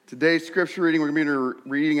Today's scripture reading, we're going to be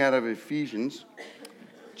reading out of Ephesians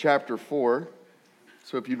chapter 4.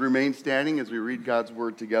 So if you'd remain standing as we read God's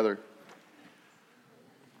word together.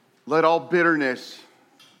 Let all bitterness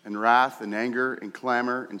and wrath and anger and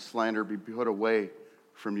clamor and slander be put away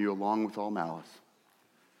from you along with all malice.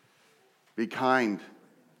 Be kind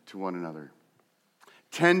to one another,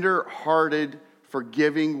 tender-hearted,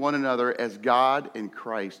 forgiving one another as God in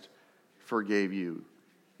Christ forgave you.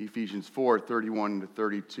 Ephesians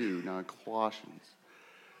 4:31-32. Now in Colossians.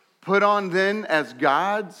 Put on then as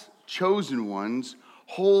God's chosen ones,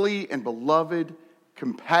 holy and beloved,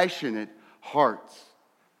 compassionate hearts,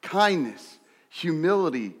 kindness,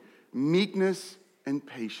 humility, meekness, and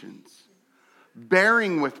patience,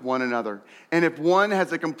 bearing with one another, and if one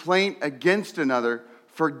has a complaint against another,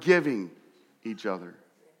 forgiving each other.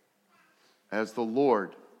 As the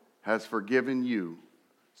Lord has forgiven you,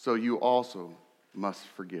 so you also must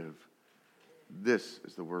forgive. This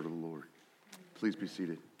is the word of the Lord. Please be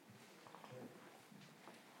seated.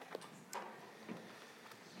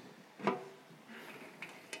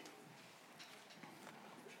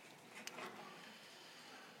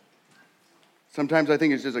 Sometimes I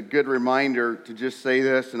think it's just a good reminder to just say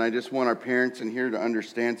this, and I just want our parents in here to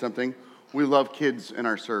understand something. We love kids in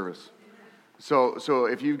our service. So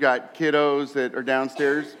if you've got kiddos that are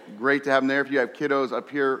downstairs, great to have them there. If you have kiddos up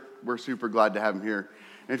here, we're super glad to have them here.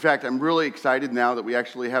 In fact, I'm really excited now that we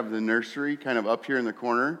actually have the nursery kind of up here in the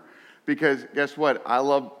corner, because guess what? I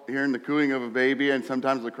love hearing the cooing of a baby and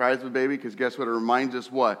sometimes the cries of a baby, because guess what? It reminds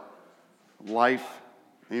us what? Life.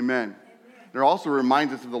 Amen. It also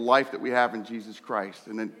reminds us of the life that we have in Jesus Christ.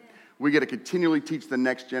 And then we get to continually teach the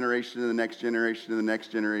next generation and the next generation and the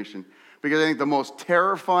next generation. Because I think the most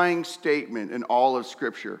terrifying statement in all of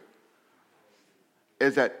Scripture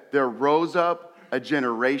is that there rose up a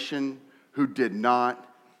generation who did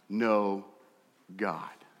not know God.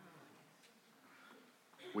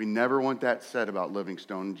 We never want that said about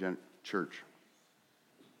Livingstone Church.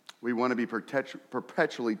 We want to be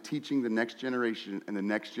perpetually teaching the next generation and the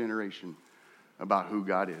next generation about who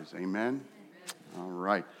God is. Amen? All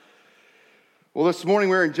right. Well, this morning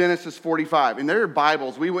we're in Genesis 45, and there are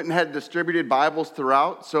Bibles. We went and had distributed Bibles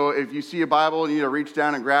throughout, so if you see a Bible and you need to reach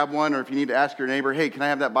down and grab one, or if you need to ask your neighbor, hey, can I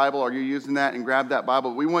have that Bible? Are you using that? And grab that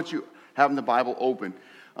Bible. We want you having the Bible open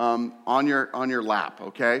on your lap,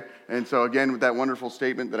 okay? And so again, with that wonderful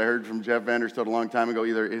statement that I heard from Jeff Vanderstelt a long time ago,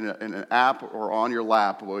 either in an app or on your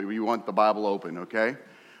lap, we want the Bible open, okay?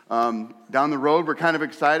 Down the road, we're kind of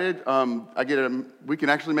excited. We can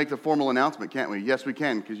actually make the formal announcement, can't we? Yes, we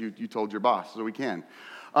can, because you told your boss, so we can.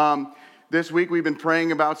 This week, we've been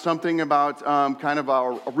praying about something about kind of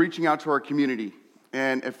our reaching out to our community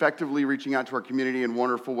and effectively reaching out to our community in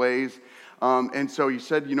wonderful ways. And so you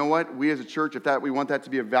said, you know what? We as a church, we want that to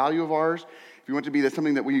be a value of ours, if you want to be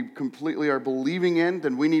something that we completely are believing in,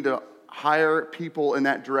 then we need to hire people in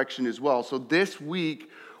that direction as well. So this week,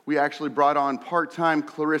 we actually brought on part-time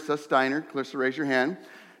Clarissa Steiner. Clarissa, raise your hand.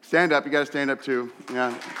 Stand up. You got to stand up too.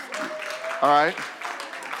 Yeah. All right.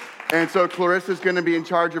 And so Clarissa is going to be in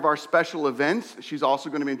charge of our special events. She's also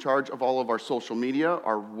going to be in charge of all of our social media,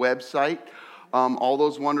 our website, all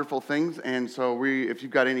those wonderful things. And so if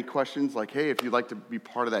you've got any questions, like, hey, if you'd like to be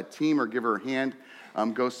part of that team or give her a hand,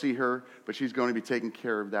 go see her. But she's going to be taking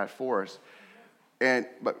care of that for us.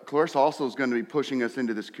 But Clarissa also is going to be pushing us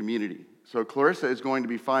into this community. So Clarissa is going to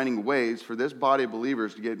be finding ways for this body of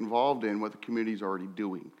believers to get involved in what the community is already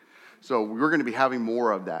doing. So we're going to be having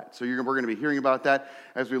more of that. So we're going to be hearing about that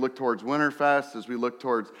as we look towards Winterfest, as we look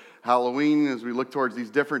towards Halloween, as we look towards these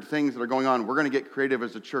different things that are going on. We're going to get creative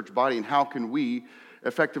as a church body, and how can we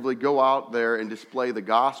effectively go out there and display the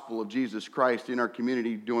gospel of Jesus Christ in our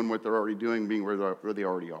community, doing what they're already doing, being where they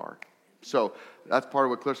already are. So that's part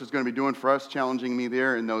of what Clarissa's going to be doing for us, challenging me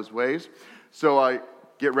there in those ways. So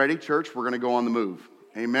get ready, church. We're going to go on the move.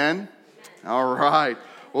 Amen? All right.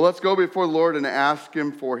 Well, let's go before the Lord and ask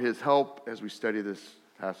Him for His help as we study this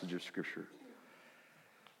passage of Scripture.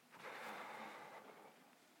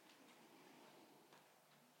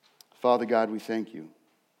 Father God, we thank you.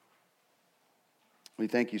 We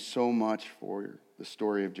thank you so much for the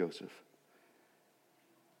story of Joseph.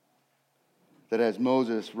 That as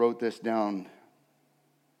Moses wrote this down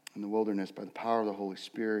in the wilderness by the power of the Holy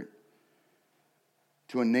Spirit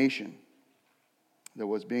to a nation that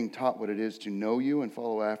was being taught what it is to know you and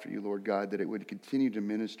follow after you, Lord God, that it would continue to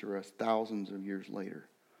minister us thousands of years later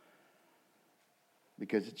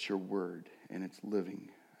because it's your word and it's living.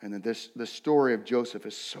 And that the story of Joseph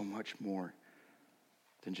is so much more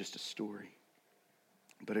than just a story,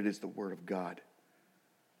 but it is the word of God.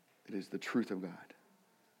 It is the truth of God.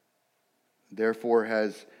 Therefore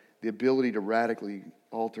has the ability to radically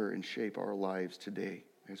alter and shape our lives today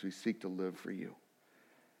as we seek to live for you.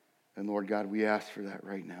 And Lord God, we ask for that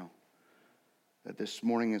right now. That this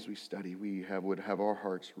morning as we study, would have our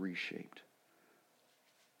hearts reshaped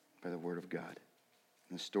by the Word of God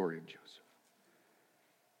and the story of Joseph.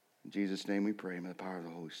 In Jesus' name we pray, in the power of the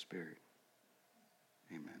Holy Spirit.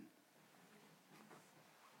 Amen.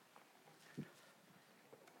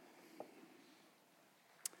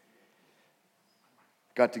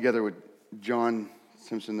 Got together with John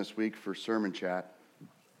Simpson this week for sermon chat.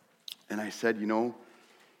 And I said,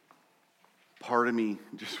 part of me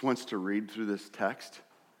just wants to read through this text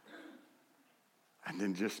and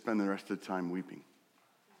then just spend the rest of the time weeping.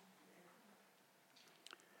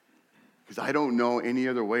 Because I don't know any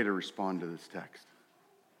other way to respond to this text.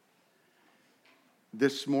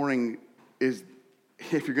 This morning is,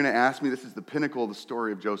 if you're going to ask me, this is the pinnacle of the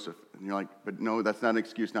story of Joseph. And you're like, but no, that's not an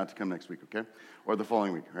excuse not to come next week, okay? Or the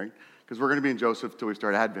following week, right? Because we're going to be in Joseph till we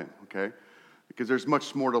start Advent, okay? Because there's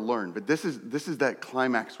much more to learn. But this is that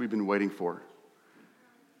climax we've been waiting for.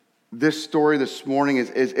 This story this morning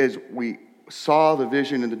is we saw the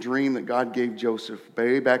vision and the dream that God gave Joseph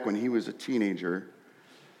way back when he was a teenager.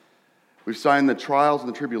 We've seen the trials and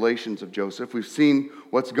the tribulations of Joseph. We've seen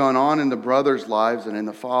what's gone on in the brothers' lives and in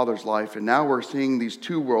the father's life. And now we're seeing these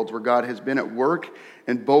two worlds where God has been at work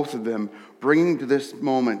in both of them, bringing to this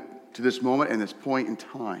moment and this point in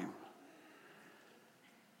time,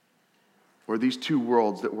 where these two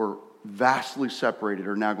worlds that were vastly separated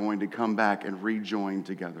are now going to come back and rejoin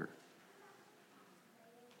together.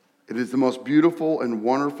 It is the most beautiful and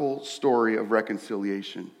wonderful story of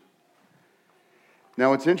reconciliation.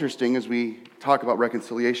 Now, it's interesting as we talk about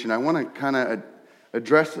reconciliation, I want to kind of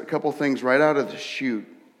address a couple things right out of the chute.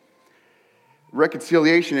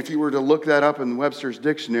 Reconciliation, if you were to look that up in Webster's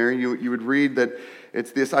dictionary, you would read that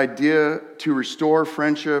it's this idea to restore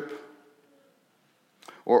friendship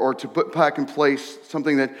or to put back in place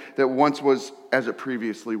something that once was as it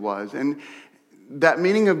previously was. And that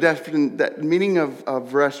meaning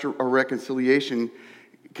of rest or reconciliation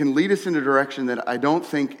can lead us in a direction that I don't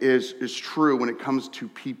think is true when it comes to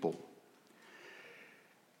people.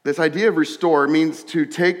 This idea of restore means to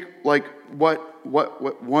take like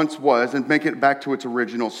what once was and make it back to its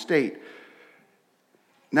original state.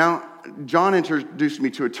 Now, John introduced me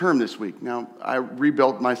to a term this week. Now,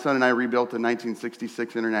 my son and I rebuilt the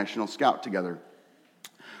 1966 International Scout together.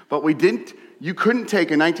 But you couldn't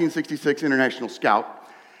take a 1966 International Scout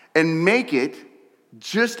and make it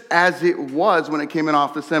just as it was when it came in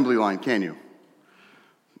off the assembly line, can you?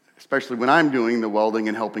 Especially when I'm doing the welding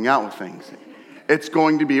and helping out with things. It's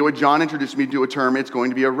going to be, what John introduced me to a term, it's going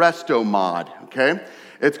to be a resto mod, okay?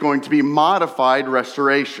 It's going to be modified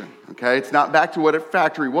restoration, okay? It's not back to what a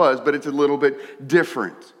factory was, but it's a little bit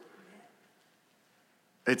different.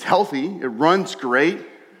 It's healthy, it runs great,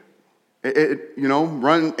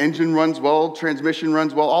 engine runs well, transmission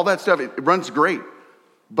runs well, all that stuff, it runs great.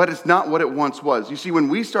 But it's not what it once was. You see, when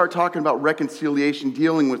we start talking about reconciliation,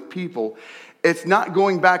 dealing with people, it's not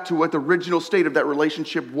going back to what the original state of that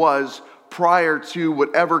relationship was prior to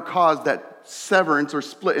whatever caused that severance or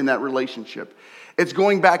split in that relationship. It's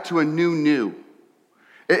going back to a new.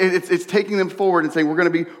 It's taking them forward and saying, we're going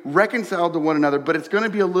to be reconciled to one another, but it's going to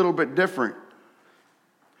be a little bit different.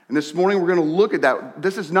 And this morning we're going to look at that.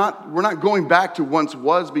 We're not going back to once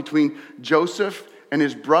was between Joseph and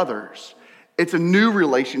his brothers. It's a new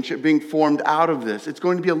relationship being formed out of this. It's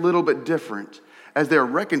going to be a little bit different as they're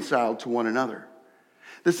reconciled to one another.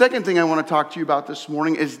 The second thing I want to talk to you about this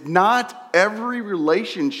morning is not every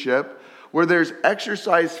relationship where there's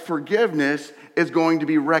exercised forgiveness is going to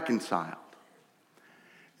be reconciled.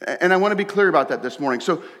 And I want to be clear about that this morning.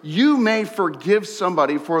 So you may forgive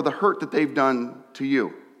somebody for the hurt that they've done to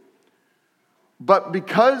you. But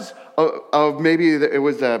because of maybe it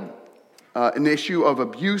was an issue of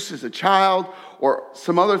abuse as a child or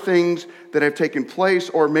some other things that have taken place,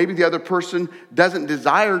 or maybe the other person doesn't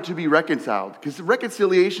desire to be reconciled. Because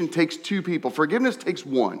reconciliation takes two people. Forgiveness takes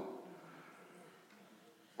one.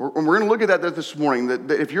 And we're going to look at that this morning, that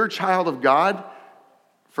if you're a child of God,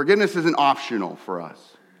 forgiveness isn't optional for us.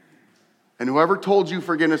 And whoever told you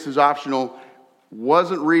forgiveness is optional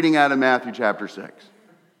wasn't reading out of Matthew chapter 6,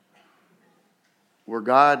 where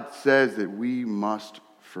God says that we must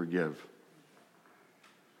forgive.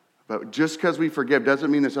 But just because we forgive doesn't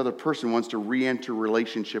mean this other person wants to re-enter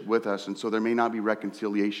relationship with us, and so there may not be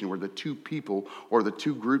reconciliation where the two people or the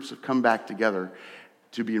two groups have come back together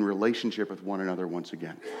to be in relationship with one another once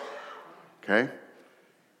again. Okay?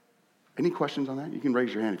 Any questions on that? You can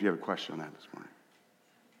raise your hand if you have a question on that this morning.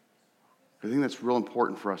 I think that's real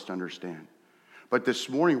important for us to understand. But this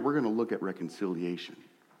morning, we're going to look at reconciliation.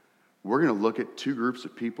 we're going to look at two groups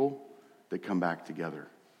of people that come back together.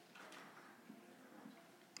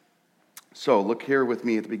 So look here with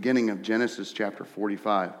me at the beginning of Genesis chapter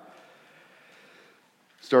 45,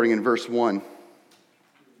 starting in verse 1.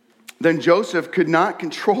 Then Joseph could not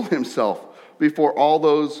control himself before all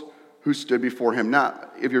those who stood before him. Now,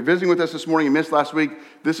 if you're visiting with us this morning, you missed last week,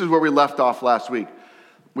 this is where we left off last week.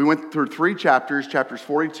 We went through three chapters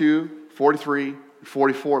 42, 43, and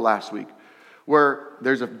 44 last week, where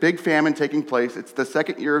there's a big famine taking place. It's the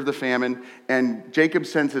second year of the famine, and Jacob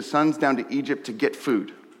sends his sons down to Egypt to get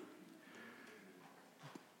food.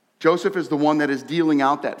 Joseph is the one that is dealing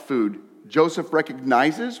out that food. Joseph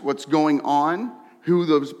recognizes what's going on, who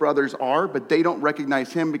those brothers are, but they don't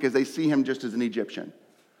recognize him because they see him just as an Egyptian.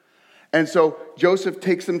 And so Joseph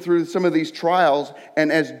takes them through some of these trials,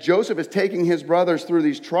 and as Joseph is taking his brothers through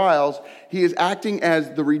these trials, he is acting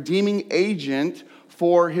as the redeeming agent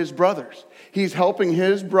for his brothers. He's helping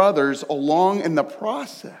his brothers along in the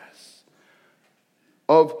process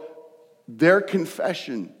of their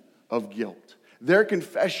confession of guilt. Their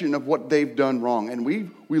confession of what they've done wrong. And we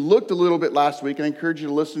looked a little bit last week, and I encourage you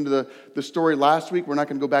to listen to the story last week. We're not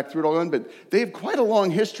going to go back through it all again, but they have quite a long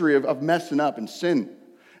history of messing up and sin,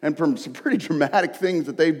 and from some pretty dramatic things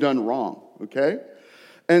that they've done wrong, okay?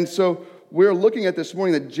 And so we're looking at this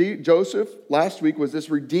morning that Joseph, last week, was this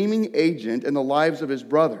redeeming agent in the lives of his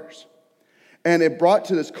brothers. And it brought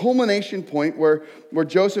to this culmination point where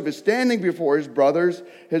Joseph is standing before his brothers.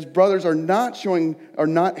 His brothers are not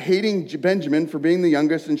hating Benjamin for being the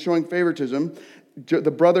youngest and showing favoritism.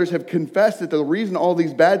 The brothers have confessed that the reason all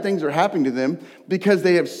these bad things are happening to them because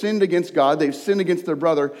they have sinned against God. They've sinned against their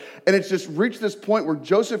brother. And it's just reached this point where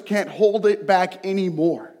Joseph can't hold it back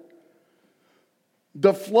anymore.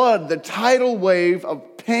 The flood, the tidal wave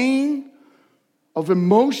of pain, of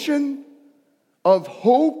emotion, of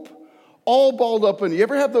hope, all balled up in you. You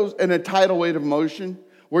ever have those in a tidal wave of emotion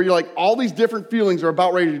where you're like, all these different feelings are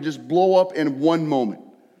about ready to just blow up in one moment?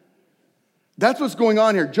 That's what's going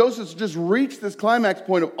on here. Joseph's just reached this climax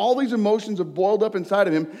point of all these emotions have boiled up inside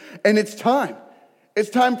of him, and it's time.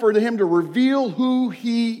 It's time for him to reveal who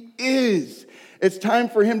he is. It's time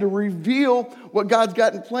for him to reveal what God's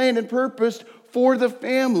got in plan and purposed for the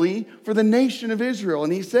family, for the nation of Israel.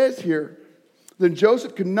 And he says here, then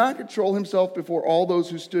Joseph could not control himself before all those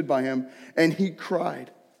who stood by him, and he cried,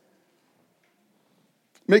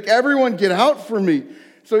 "Make everyone get out for me."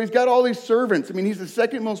 So he's got all these servants. I mean, he's the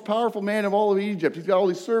second most powerful man of all of Egypt. He's got all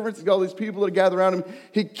these servants. He's got all these people that gather around him.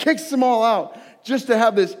 He kicks them all out just to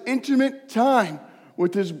have this intimate time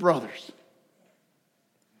with his brothers.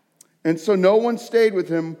 And so no one stayed with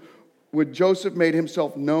him when Joseph made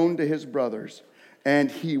himself known to his brothers, and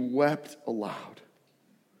he wept aloud.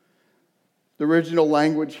 The original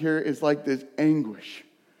language here is like this anguish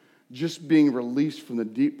just being released from the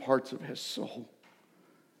deep parts of his soul,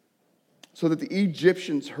 so that the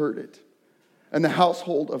Egyptians heard it and the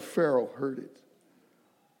household of Pharaoh heard it.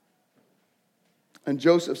 And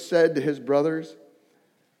Joseph said to his brothers,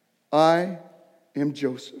 "I am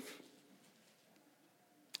Joseph.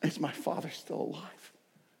 Is my father still alive?"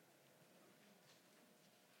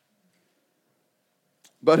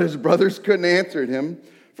 But his brothers couldn't answer him,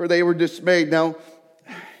 for they were dismayed. Now,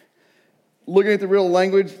 looking at the real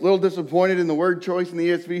language, a little disappointed in the word choice in the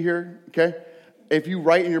ESV here, okay? If you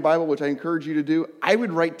write in your Bible, which I encourage you to do, I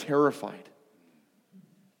would write terrified.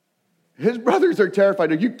 His brothers are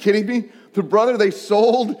terrified. Are you kidding me? The brother they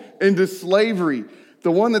sold into slavery,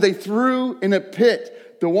 the one that they threw in a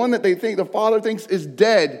pit, the one that the father thinks is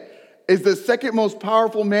dead, is the second most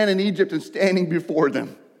powerful man in Egypt and standing before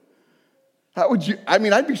them. How would you,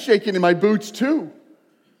 I'd be shaking in my boots too.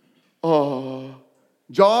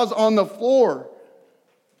 Jaws on the floor,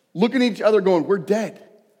 looking at each other going, "We're dead.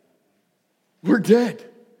 We're dead."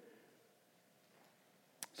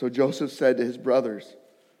 So Joseph said to his brothers,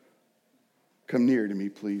 "Come near to me,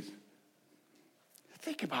 please."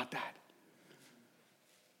 Think about that.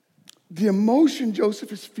 The emotion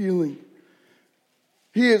Joseph is feeling.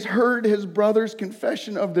 He has heard his brother's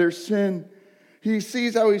confession of their sin. He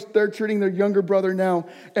sees how they're treating their younger brother now.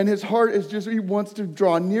 And his heart is he wants to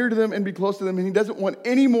draw near to them and be close to them. And he doesn't want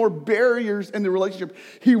any more barriers in the relationship.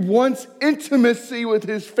 He wants intimacy with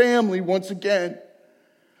his family once again.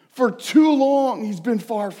 For too long, he's been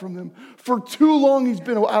far from them. For too long, he's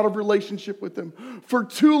been out of relationship with them. For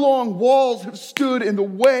too long, walls have stood in the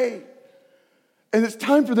way. And it's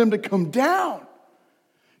time for them to come down.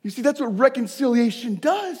 You see, that's what reconciliation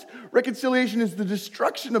does. Reconciliation is the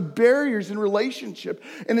destruction of barriers in relationship.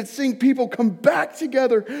 And it's seeing people come back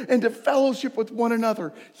together into fellowship with one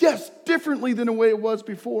another. Yes, differently than the way it was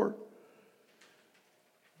before.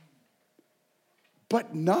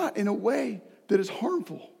 but not in a way that is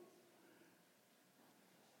harmful.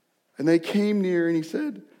 And they came near, and he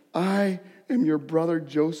said, I am your brother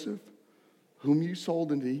Joseph, whom you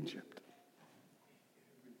sold into Egypt.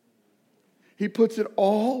 He puts it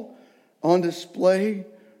all on display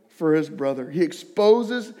for his brother. He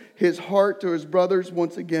exposes his heart to his brothers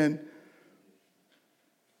once again.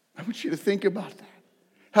 I want you to think about that.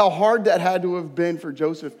 How hard that had to have been for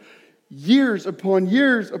Joseph. Years upon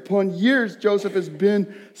years upon years, Joseph has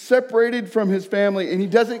been separated from his family, and he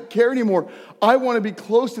doesn't care anymore. I want to be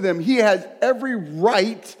close to them. He has every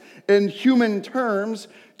right in human terms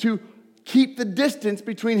to keep the distance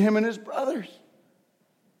between him and his brothers.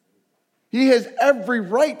 He has every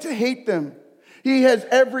right to hate them. He has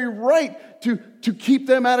every right to keep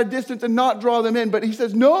them at a distance and not draw them in. But he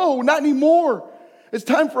says, no, not anymore. It's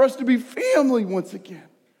time for us to be family once again.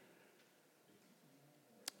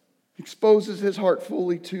 Exposes his heart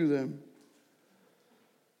fully to them.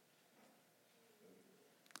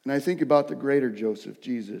 And I think about the greater Joseph,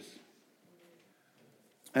 Jesus.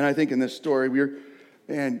 And I think in this story,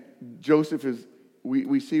 Joseph is,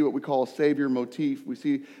 we see what we call a savior motif. We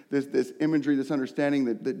see this imagery, this understanding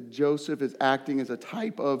that Joseph is acting as a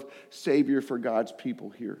type of savior for God's people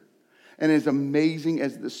here. And as amazing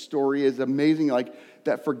as the story is, amazing like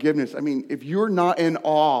that forgiveness. I mean, if you're not in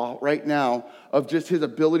awe right now of just his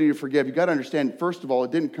ability to forgive, you got to understand, first of all,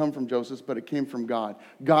 it didn't come from Joseph, but it came from God.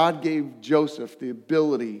 God gave Joseph the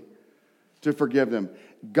ability to forgive them.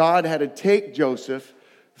 God had to take Joseph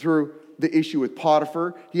through the issue with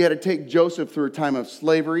Potiphar. He had to take Joseph through a time of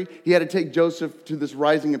slavery. He had to take Joseph to this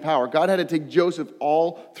rising in power. God had to take Joseph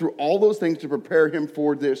through all those things to prepare him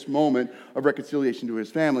for this moment of reconciliation to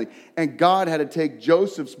his family. And God had to take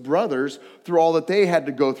Joseph's brothers through all that they had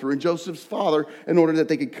to go through, and Joseph's father, in order that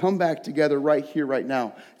they could come back together right here, right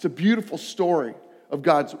now. It's a beautiful story of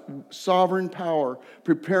God's sovereign power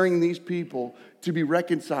preparing these people to be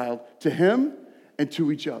reconciled to him and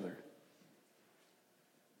to each other.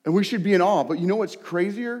 And we should be in awe. But you know what's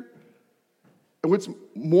crazier? And what's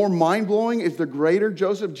more mind-blowing is the greater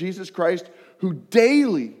Joseph, Jesus Christ, who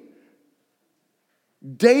daily,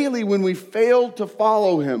 when we fail to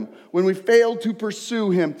follow him, when we fail to pursue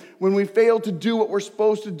him, when we fail to do what we're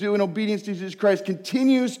supposed to do in obedience to Jesus Christ,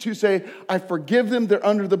 continues to say, I forgive them, they're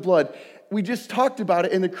under the blood. We just talked about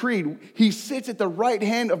it in the creed. He sits at the right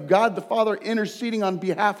hand of God the Father, interceding on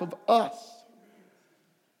behalf of us.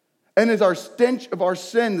 And as our stench of our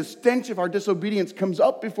sin, the stench of our disobedience comes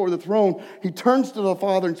up before the throne, he turns to the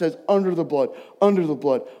Father and says, under the blood, under the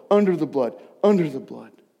blood, under the blood, under the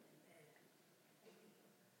blood.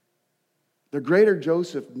 The greater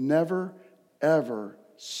Joseph never, ever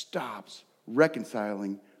stops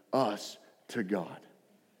reconciling us to God.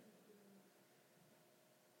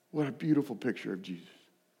 What a beautiful picture of Jesus.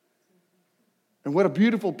 And what a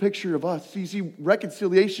beautiful picture of us. See,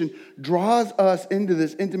 reconciliation draws us into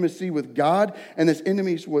this intimacy with God and this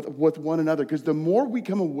intimacy with one another. Because the more we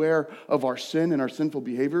become aware of our sin and our sinful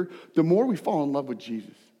behavior, the more we fall in love with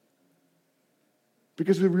Jesus.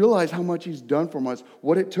 Because we realize how much he's done for us,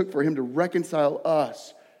 what it took for him to reconcile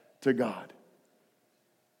us to God.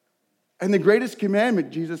 And the greatest commandment,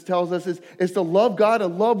 Jesus tells us, is to love God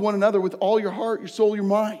and love one another with all your heart, your soul, your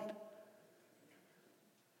mind.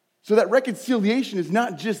 So that reconciliation is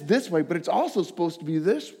not just this way, but it's also supposed to be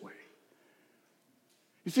this way.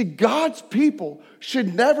 You see, God's people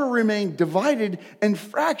should never remain divided and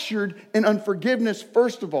fractured in unforgiveness,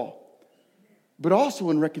 first of all, but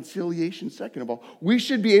also in reconciliation, second of all. We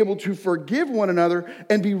should be able to forgive one another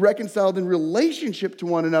and be reconciled in relationship to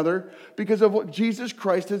one another because of what Jesus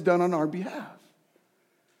Christ has done on our behalf,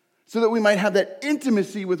 so that we might have that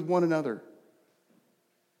intimacy with one another.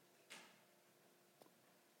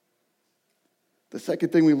 The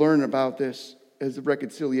second thing we learn about this as a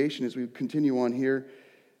reconciliation as we continue on here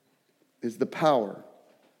is the power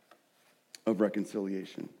of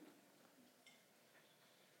reconciliation.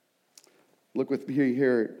 Look with me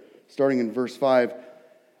here, starting in verse 5.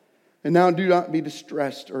 And now do not be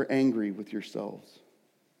distressed or angry with yourselves,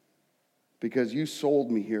 because you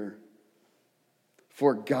sold me here.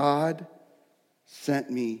 For God sent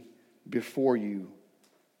me before you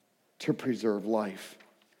to preserve life.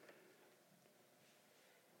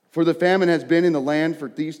 For the famine has been in the land for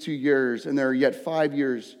these 2 years, and there are yet 5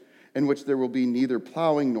 years in which there will be neither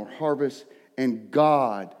plowing nor harvest, and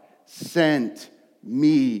God sent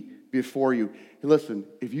me before you. Hey, listen,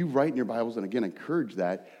 if you write in your Bibles, and again, encourage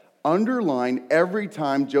that, underline every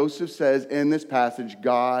time Joseph says in this passage,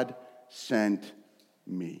 God sent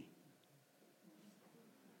me.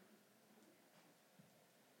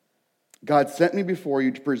 God sent me before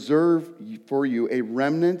you to preserve for you a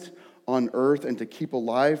remnant on earth and to keep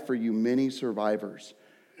alive for you many survivors,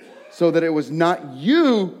 so that it was not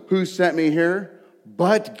you who sent me here,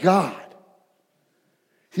 but God.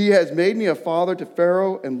 He has made me a father to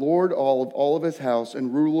Pharaoh and lord all of his house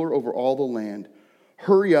and ruler over all the land.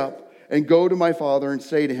 Hurry up and go to my father and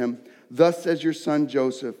say to him, thus says your son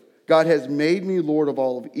Joseph, God has made me Lord of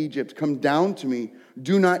all of Egypt. Come down to me.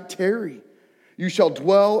 Do not tarry. You shall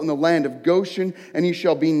dwell in the land of Goshen, and you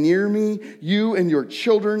shall be near me, you and your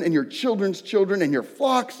children and your children's children and your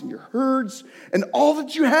flocks and your herds and all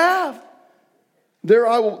that you have. There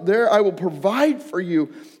I will provide for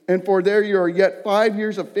you, and for there you are yet 5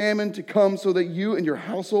 years of famine to come, so that you and your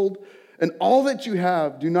household and all that you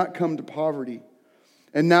have do not come to poverty.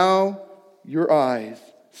 And now your eyes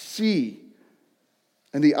see,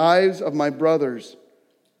 and the eyes of my brother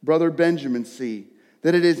Benjamin see,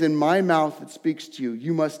 that it is in my mouth that speaks to you.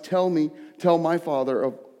 You must tell my father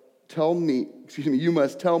of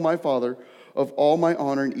all my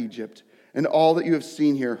honor in Egypt, and all that you have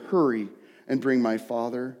seen here. Hurry and bring my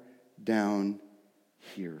father down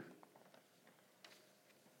here.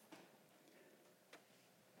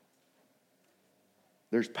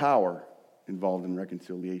 There's power involved in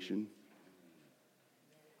reconciliation,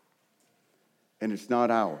 and it's not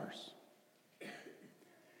ours.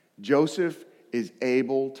 Joseph is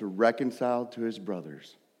able to reconcile to his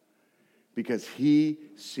brothers because he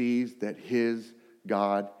sees that his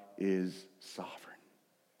God is sovereign.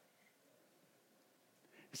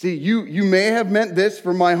 See, you may have meant this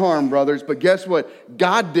for my harm, brothers, but guess what?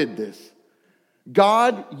 God did this.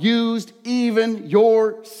 God used even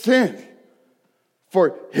your sin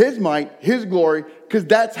for his might, his glory, because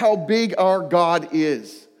that's how big our God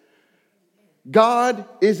is. God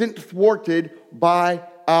isn't thwarted by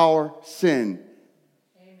our sin.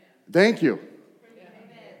 Amen. Thank you.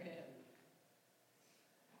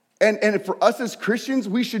 And for us as Christians,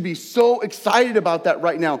 we should be so excited about that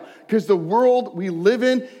right now, because the world we live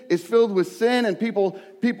in is filled with sin and people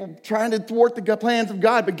trying to thwart the plans of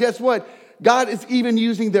God. But guess what? God is even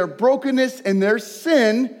using their brokenness and their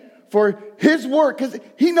sin for his work, because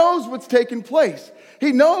he knows what's taking place.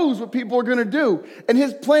 He knows what people are going to do, and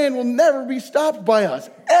his plan will never be stopped by us,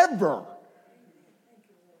 ever.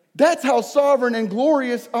 That's how sovereign and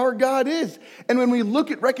glorious our God is. And when we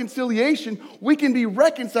look at reconciliation, we can be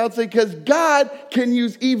reconciled because God can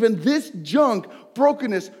use even this junk,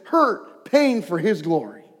 brokenness, hurt, pain for his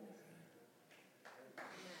glory.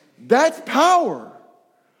 That's power.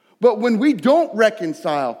 But when we don't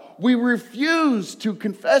reconcile, we refuse to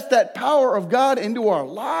confess that power of God into our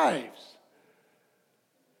lives.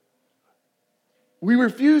 We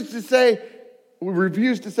refuse to say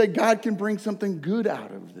God can bring something good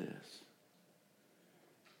out of this.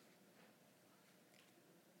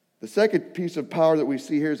 The second piece of power that we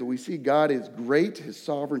see here is that we see God is great, his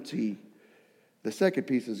sovereignty. The second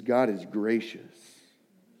piece is God is gracious.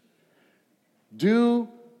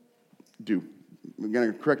 I'm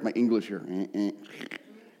going to correct my English here.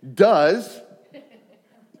 Does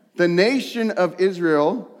the nation of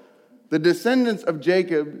Israel, the descendants of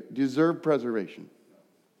Jacob, deserve preservation?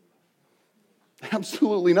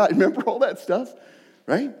 Absolutely not. Remember all that stuff,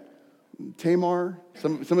 right? Tamar.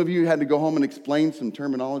 Some of you had to go home and explain some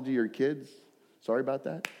terminology to your kids. Sorry about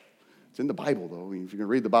that. It's in the Bible, though. I mean, if you can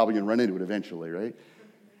read the Bible, you can run into it eventually, right?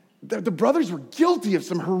 The brothers were guilty of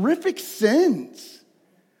some horrific sins.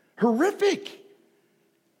 Horrific.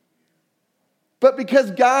 But because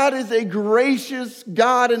God is a gracious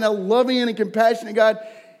God and a loving and a compassionate God,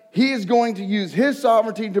 he is going to use his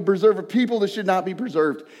sovereignty to preserve a people that should not be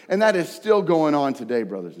preserved. And that is still going on today,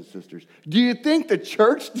 brothers and sisters. Do you think the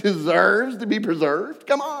church deserves to be preserved?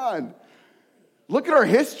 Come on. Look at our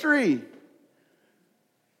history. The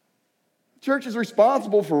church is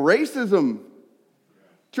responsible for racism.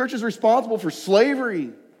 The church is responsible for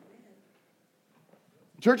slavery.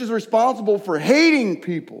 The church is responsible for hating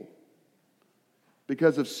people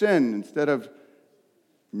because of sin instead of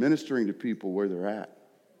ministering to people where they're at.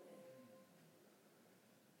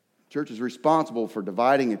 Church is responsible for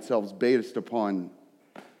dividing itself based upon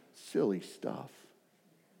silly stuff,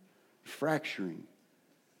 fracturing.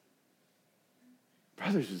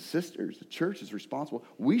 Brothers and sisters, the church is responsible.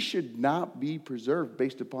 We should not be preserved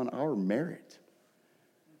based upon our merit.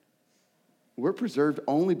 We're preserved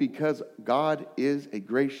only because God is a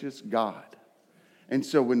gracious God. And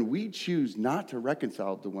so when we choose not to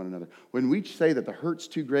reconcile to one another, when we say that the hurt's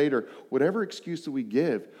too great or whatever excuse that we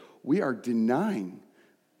give, we are denying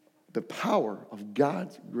the power of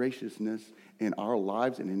God's graciousness in our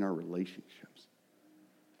lives and in our relationships.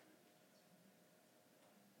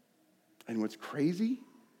 And what's crazy,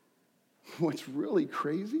 what's really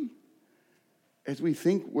crazy, is we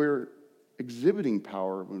think we're exhibiting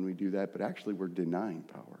power when we do that, but actually we're denying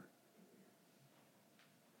power.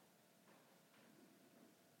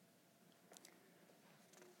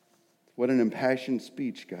 What an impassioned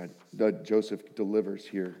speech Joseph delivers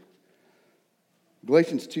here.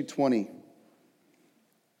 Galatians 2:20.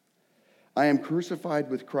 I am crucified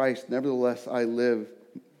with Christ, nevertheless I live.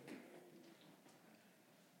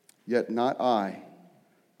 Yet not I,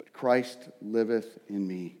 but Christ liveth in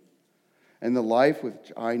me. And the life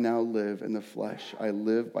which I now live in the flesh, I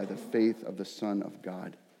live by the faith of the Son of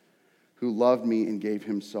God, who loved me and gave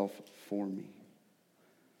himself for me.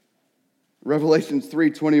 Revelations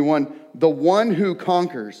 3:21, the one who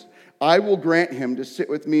conquers, I will grant him to sit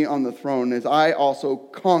with me on the throne, as I also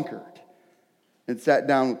conquered and sat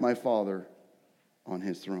down with my Father on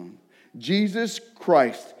his throne. Jesus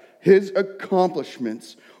Christ, his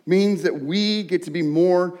accomplishments, means that we get to be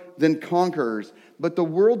more than conquerors. But the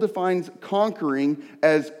world defines conquering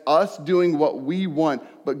as us doing what we want.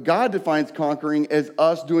 But God defines conquering as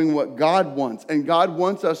us doing what God wants. And God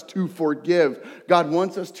wants us to forgive. God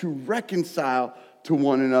wants us to reconcile to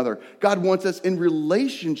one another. God wants us in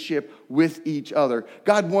relationship with each other.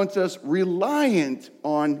 God wants us reliant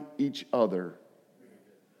on each other.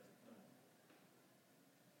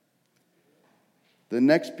 The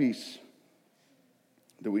next piece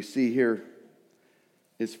that we see here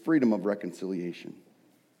is freedom of reconciliation.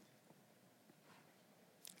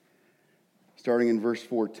 Starting in verse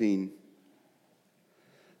 14.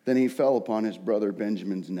 Then he fell upon his brother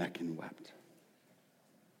Benjamin's neck and wept.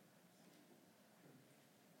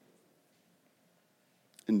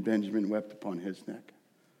 And Benjamin wept upon his neck.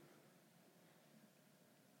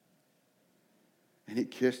 And he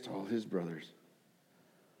kissed all his brothers.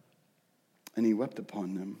 And he wept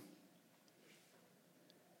upon them.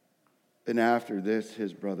 And after this,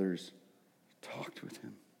 his brothers talked with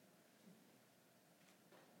him.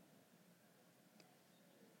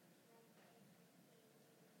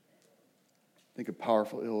 I think a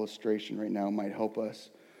powerful illustration right now might help us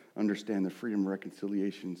understand the freedom of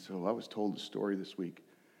reconciliation. So I was told a story this week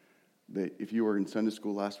that if you were in Sunday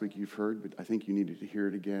school last week, you've heard, but I think you needed to hear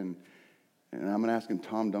it again. And I'm going to ask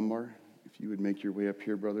Tom Dunbar, if you would make your way up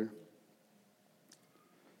here, brother.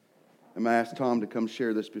 I'm going to ask Tom to come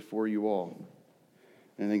share this before you all.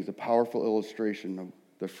 And I think it's a powerful illustration of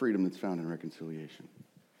the freedom that's found in reconciliation.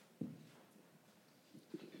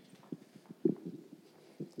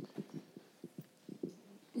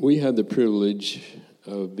 We had the privilege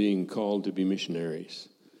of being called to be missionaries.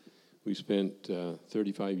 We spent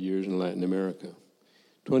 35 years in Latin America.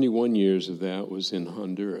 21 years of that was in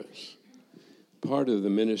Honduras. Part of the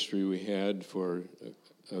ministry we had for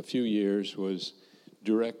a few years was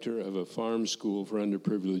director of a farm school for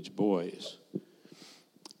underprivileged boys.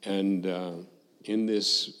 And in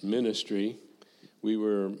this ministry, we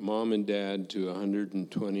were mom and dad to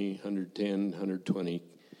 120, 110, 120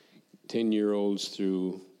 10-year-olds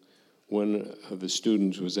through one of the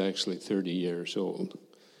students was actually 30 years old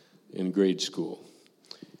in grade school.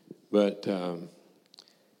 But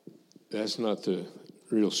that's not the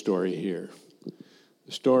real story here.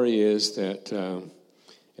 The story is that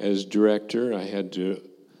as director, I had to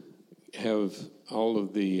have all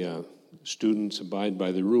of the students abide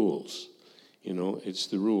by the rules. You know, it's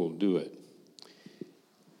the rule, do it.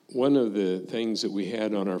 One of the things that we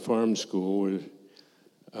had on our farm school was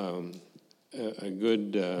a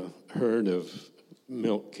good herd of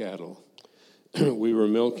milk cattle. We were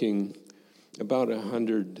milking about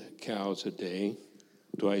 100 cows a day,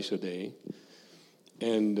 twice a day.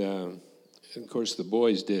 And, of course, the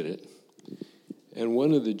boys did it. And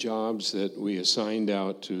one of the jobs that we assigned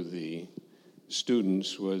out to the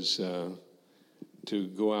students was to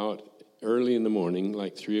go out early in the morning,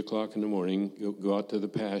 like 3 o'clock in the morning, go out to the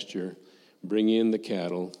pasture, bring in the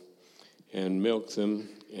cattle, and milk them,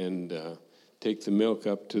 and take the milk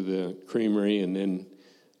up to the creamery, and then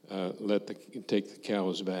take the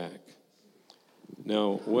cows back.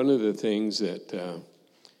 Now, one of the things that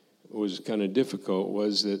was kind of difficult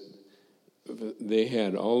was that they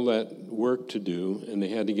had all that work to do, and they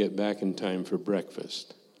had to get back in time for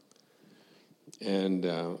breakfast. And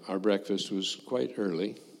our breakfast was quite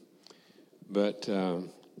early, but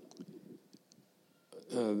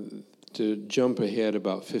to jump ahead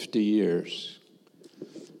about 50 years,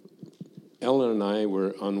 Ellen and I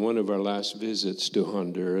were on one of our last visits to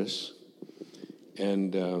Honduras,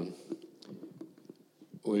 and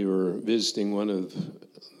we were visiting one of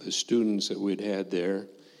the students that we'd had there.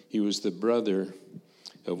 He was the brother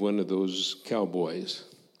of one of those cowboys.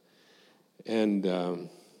 And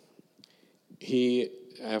he,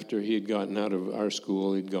 after he had gotten out of our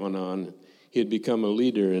school, he'd gone on, he had become a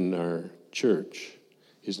leader in our church.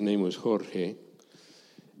 His name was Jorge.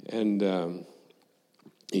 And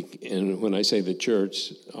and when I say the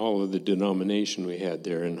church, all of the denomination we had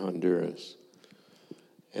there in Honduras.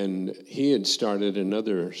 And he had started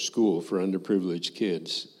another school for underprivileged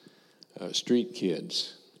kids, street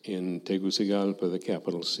kids, in Tegucigalpa, the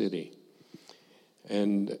capital city.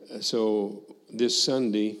 And so this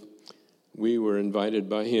Sunday, we were invited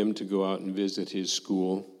by him to go out and visit his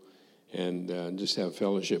school and just have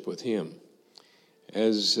fellowship with him.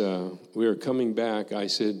 As we were coming back, I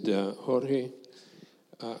said, Jorge,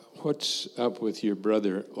 what's up with your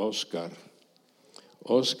brother, Oscar?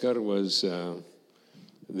 Oscar was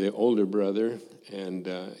the older brother, and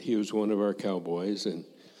he was one of our cowboys. And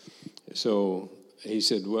so he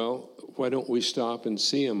said, well, why don't we stop and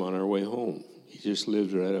see him on our way home? He just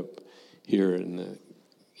lives right up here in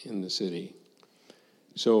the city.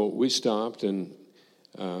 So we stopped, and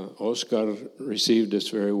Oscar received us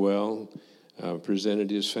very well,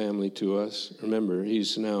 presented his family to us. Remember,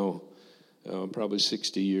 he's now probably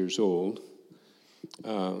 60 years old,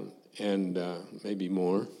 and maybe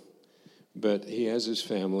more. But he has his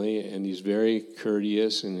family, and he's very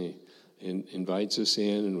courteous, and he invites us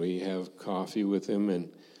in, and we have coffee with him.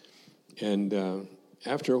 And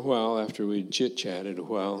after a while, after we chit-chatted a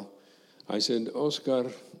while, I said, Oscar,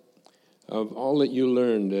 of all that you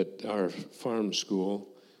learned at our farm school,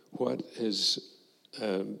 what has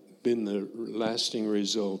been the lasting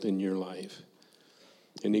result in your life?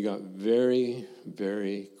 And he got very,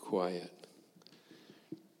 very quiet.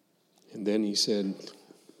 And then he said,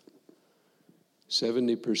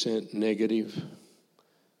 70% negative,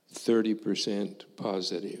 30%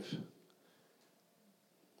 positive.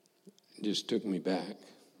 It just took me back.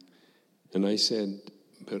 And I said,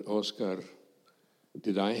 but Oscar,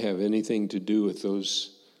 did I have anything to do with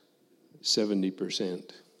those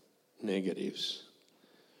 70% negatives?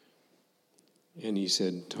 And he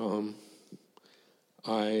said, Tom,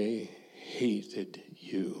 I hated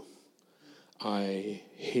you. I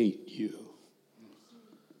hate you.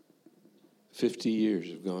 50 years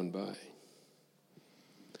have gone by.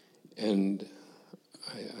 And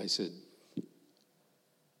I said,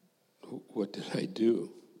 what did I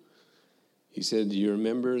do? He said, do you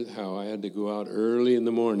remember how I had to go out early in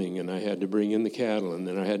the morning and I had to bring in the cattle and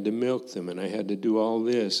then I had to milk them and I had to do all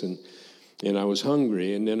this and I was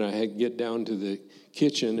hungry and then I had to get down to the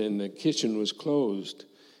kitchen and the kitchen was closed.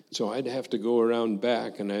 So I'd have to go around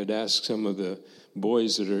back and I'd ask some of the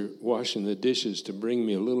boys that are washing the dishes to bring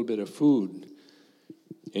me a little bit of food.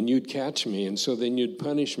 And you'd catch me, and so then you'd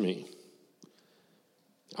punish me.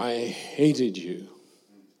 I hated you.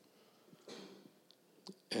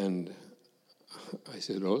 And I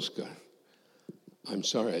said, Oscar, I'm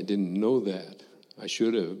sorry, I didn't know that. I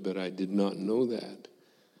should have, but I did not know that.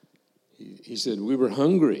 He said, we were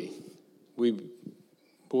hungry. We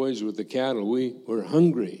boys with the cattle, we were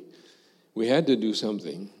hungry. We had to do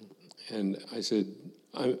something. And I said,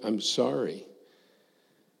 I'm sorry.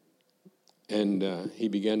 And he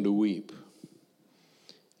began to weep.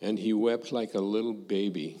 And he wept like a little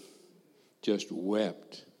baby, just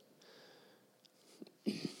wept.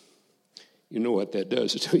 You know what that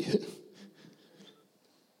does to you.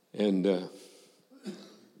 And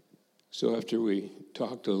so after we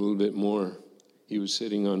talked a little bit more, he was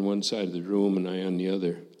sitting on one side of the room and I on the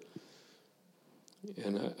other.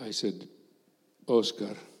 And I said,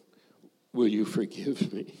 Oscar, will you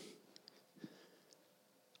forgive me?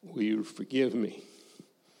 Will you forgive me?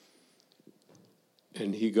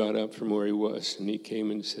 And he got up from where he was and he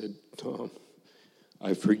came and said, Tom,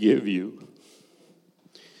 I forgive you.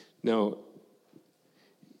 Now,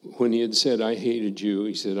 when he had said, I hated you,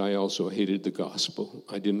 he said, I also hated the gospel.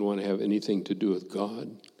 I didn't want to have anything to do with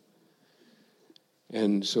God.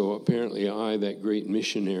 And so apparently I, that great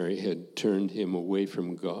missionary, had turned him away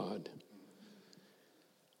from God.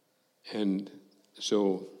 And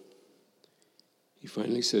so he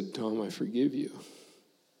finally said, Tom, I forgive you.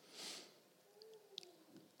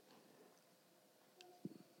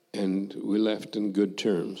 And we left in good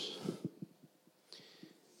terms.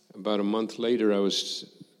 About a month later, I was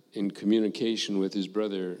in communication with his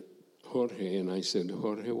brother, Jorge, and I said,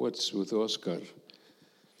 Jorge, what's with Oscar?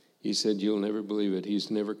 He said, you'll never believe it.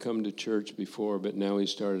 He's never come to church before, but now he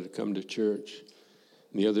started to come to church.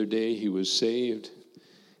 And the other day, he was saved.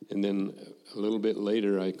 And then a little bit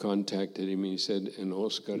later, I contacted him, and he said, and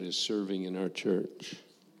Oscar is serving in our church.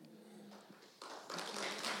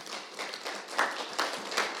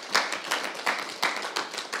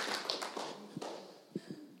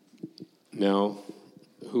 Now,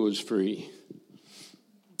 who is free?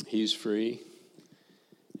 He's free.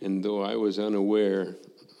 And though I was unaware,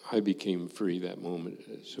 I became free that moment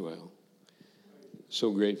as well. So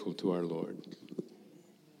grateful to our Lord.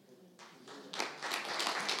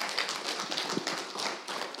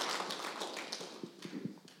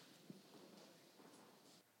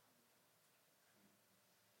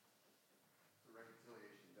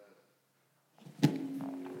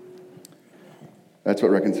 That's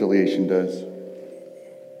what reconciliation does.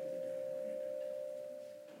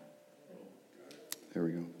 There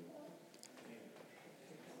we go.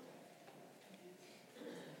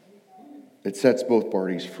 It sets both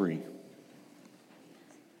parties free.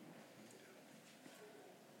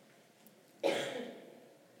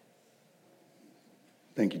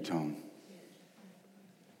 Thank you, Tom.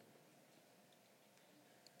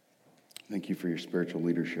 Thank you for your spiritual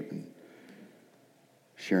leadership and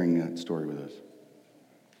sharing that story with us.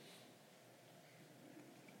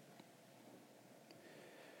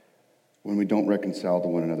 When we don't reconcile to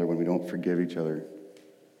one another, when we don't forgive each other,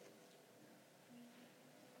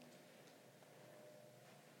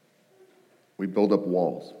 we build up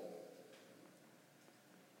walls.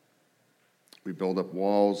 We build up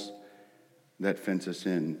walls that fence us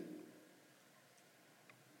in,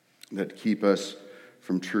 that keep us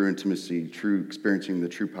from true intimacy, experiencing the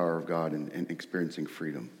true power of God and experiencing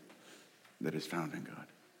freedom that is found in God.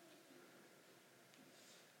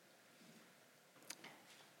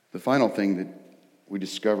 The final thing that we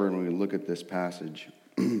discover when we look at this passage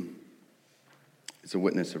is a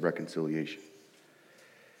witness of reconciliation.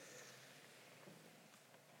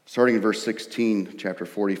 Starting in verse 16, chapter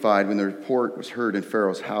 45, when the report was heard in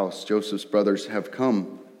Pharaoh's house, Joseph's brothers have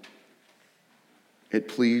come. It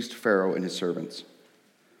pleased Pharaoh and his servants.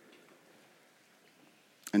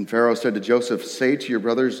 And Pharaoh said to Joseph, "Say to your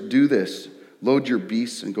brothers, do this, load your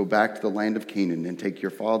beasts and go back to the land of Canaan and take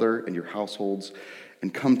your father and your households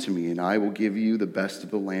and come to me, and I will give you the best of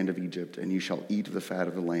the land of Egypt, and you shall eat of the fat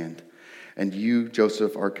of the land. And you,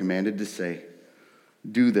 Joseph, are commanded to say,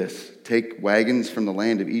 do this, take wagons from the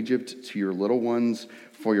land of Egypt to your little ones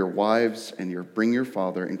for your wives, and bring your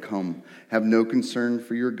father and come. Have no concern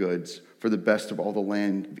for your goods, for the best of all the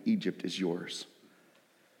land of Egypt is yours."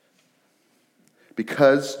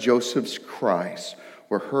 Because Joseph's cries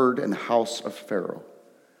were heard in the house of Pharaoh,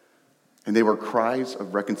 and they were cries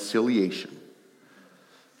of reconciliation.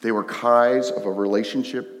 They were cries of a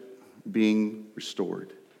relationship being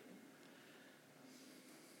restored.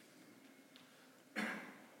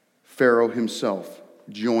 Pharaoh himself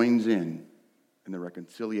joins in the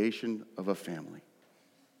reconciliation of a family.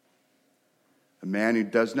 A man who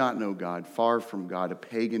does not know God, far from God, a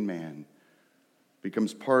pagan man,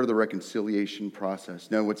 becomes part of the reconciliation process.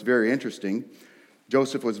 Now, what's very interesting,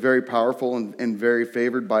 Joseph was very powerful and very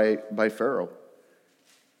favored by Pharaoh.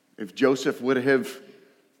 If Joseph would have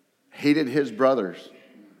hated his brothers,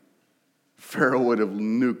 Pharaoh would have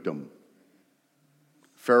nuked them.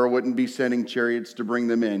 Pharaoh wouldn't be sending chariots to bring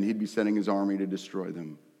them in. He'd be sending his army to destroy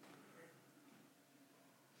them.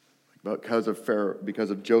 But because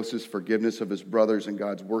of Joseph's forgiveness of his brothers and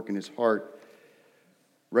God's work in his heart,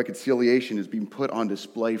 reconciliation is being put on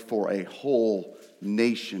display for a whole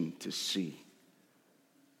nation to see.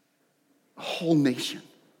 A whole nation.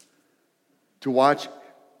 To watch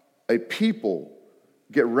a people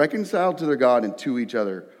get reconciled to their God and to each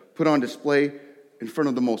other, put on display in front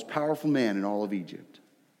of the most powerful man in all of Egypt.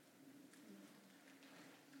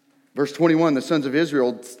 Verse 21, the sons of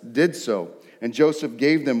Israel did so, and Joseph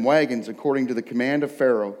gave them wagons according to the command of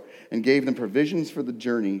Pharaoh, and gave them provisions for the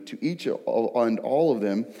journey to each and all of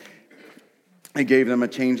them, and gave them a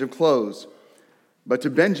change of clothes. But to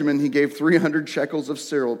Benjamin he gave 300 shekels of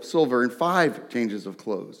silver and 5 changes of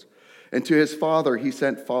clothes. And to his father he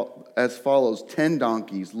sent as follows: 10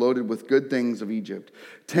 donkeys loaded with good things of Egypt,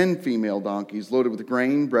 10 female donkeys loaded with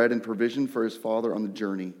grain, bread, and provision for his father on the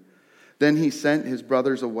journey. Then he sent his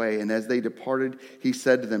brothers away, and as they departed, he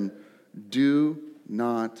said to them, "Do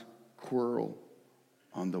not quarrel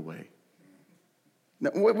on the way."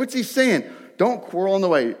 Now, what's he saying? Don't quarrel on the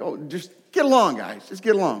way. Oh, just get along, guys. Just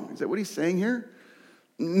get along. Is that what he's saying here?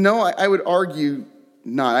 No, I would argue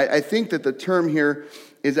not. I think that the term here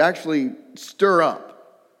is actually stir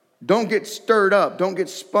up. Don't get stirred up. Don't get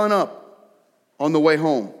spun up on the way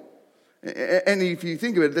home. And if you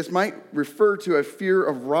think of it, this might refer to a fear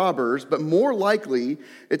of robbers, but more likely,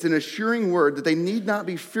 it's an assuring word that they need not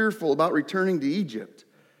be fearful about returning to Egypt.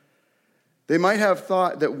 They might have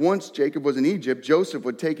thought that once Jacob was in Egypt, Joseph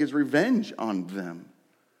would take his revenge on them.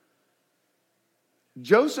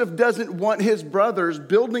 Joseph doesn't want his brothers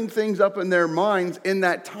building things up in their minds in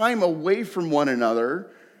that time away from one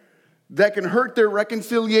another that can hurt their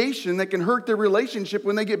reconciliation, that can hurt their relationship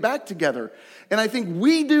when they get back together. And I think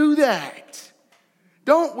we do that.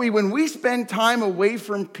 Don't we? When we spend time away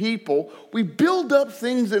from people, we build up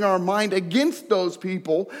things in our mind against those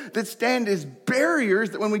people that stand as barriers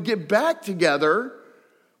that when we get back together,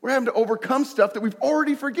 we're having to overcome stuff that we've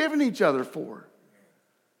already forgiven each other for.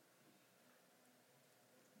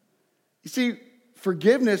 You see,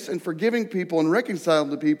 forgiveness and forgiving people and reconciling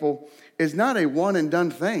to people is not a one and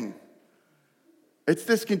done thing. It's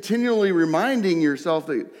this continually reminding yourself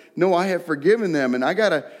that, no, I have forgiven them. And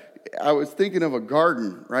I was thinking of a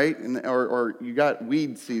garden, right? Or you got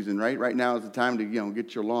weed season, right? Right now is the time to,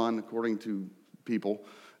 get your lawn, according to people,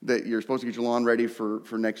 that you're supposed to get your lawn ready for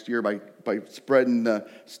next year by spreading the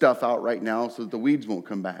stuff out right now so that the weeds won't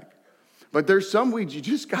come back. But there's some weeds you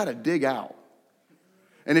just got to dig out.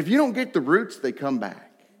 And if you don't get the roots, they come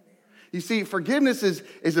back. You see, forgiveness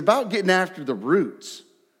is about getting after the roots.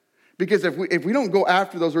 Because if we don't go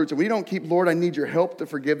after those roots and we don't keep, Lord, I need your help to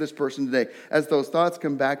forgive this person today, as those thoughts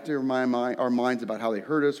come back to our minds about how they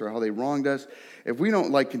hurt us or how they wronged us, if we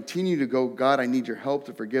don't continue to go, God, I need your help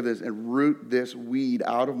to forgive this and root this weed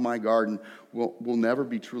out of my garden, we'll never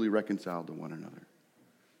be truly reconciled to one another.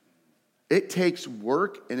 It takes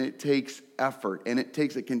work and it takes effort and it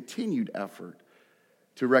takes a continued effort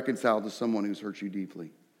to reconcile to someone who's hurt you deeply.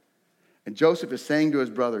 And Joseph is saying to his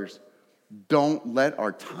brothers, don't let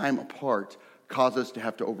our time apart cause us to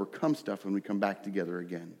have to overcome stuff when we come back together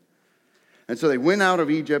again. And so they went out of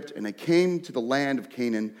Egypt and they came to the land of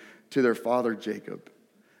Canaan to their father Jacob.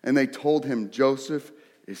 And they told him, Joseph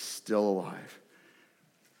is still alive.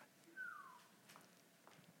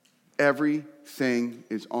 Everything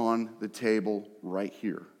is on the table right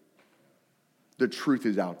here. The truth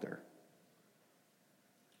is out there.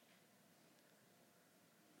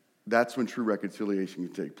 That's when true reconciliation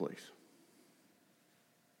can take place.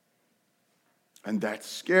 And that's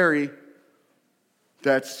scary.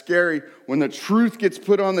 That's scary when the truth gets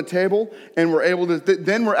put on the table and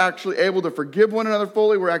then we're actually able to forgive one another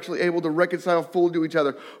fully. We're actually able to reconcile fully to each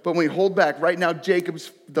other. But when we hold back, right now,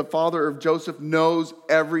 the father of Joseph, knows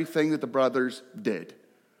everything that the brothers did.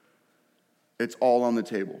 It's all on the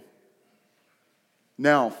table.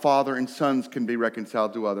 Now, father and sons can be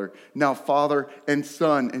reconciled to other. Now, father and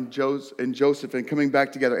son and Joseph and coming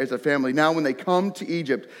back together as a family. Now, when they come to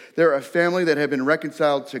Egypt, they're a family that have been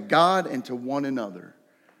reconciled to God and to one another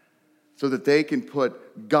so that they can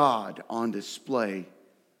put God on display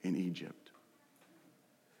in Egypt.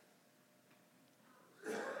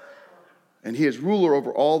 And he is ruler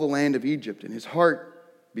over all the land of Egypt, and his heart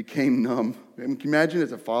became numb. Can you imagine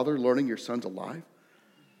as a father learning your son's alive?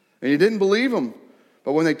 And he didn't believe him.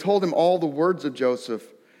 But when they told him all the words of Joseph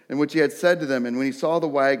and which he had said to them, and when he saw the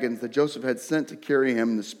wagons that Joseph had sent to carry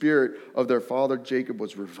him, the spirit of their father Jacob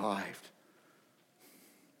was revived.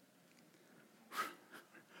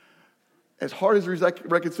 As hard as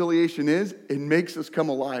reconciliation is, it makes us come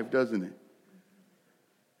alive, doesn't it?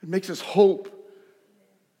 It makes us hope.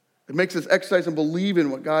 It makes us exercise and believe in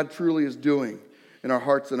what God truly is doing in our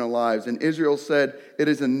hearts and our lives. And Israel said, it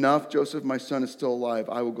is enough, Joseph, my son is still alive.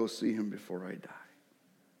 I will go see him before I die.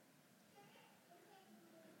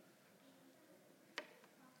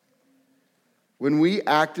 When we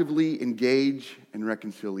actively engage in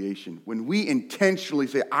reconciliation, when we intentionally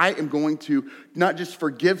say, I am going to not just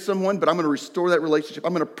forgive someone, but I'm going to restore that relationship,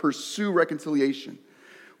 I'm going to pursue reconciliation,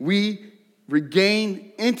 we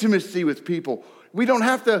regain intimacy with people. We don't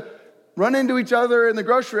have to run into each other in the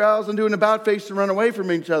grocery aisles and do an about face and run away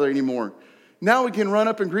from each other anymore. Now we can run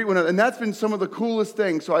up and greet one another, and that's been some of the coolest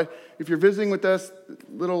things. So if you're visiting with us,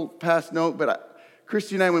 little past note, but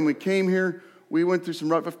Christy and I, when we came here, we went through some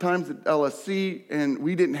rough times at LSC, and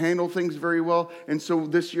we didn't handle things very well. And so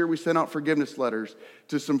this year we sent out forgiveness letters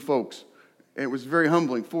to some folks. And it was very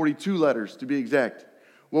humbling, 42 letters to be exact.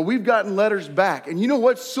 Well, we've gotten letters back. And you know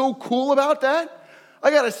what's so cool about that? I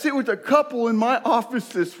got to sit with a couple in my office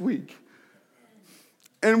this week.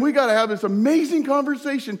 And we got to have this amazing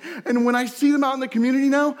conversation. And when I see them out in the community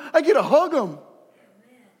now, I get to hug them.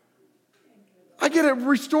 I get to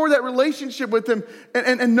restore that relationship with them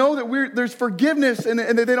and know that there's forgiveness and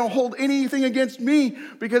that they don't hold anything against me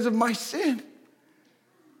because of my sin.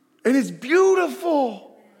 And it's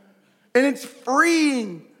beautiful. And it's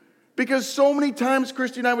freeing. Because so many times,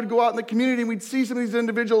 Christy and I would go out in the community and we'd see some of these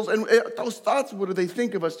individuals and those thoughts, what do they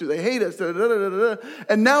think of us? Do they hate us? Da, da, da, da, da.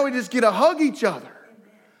 And now we just get to hug each other.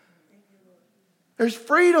 There's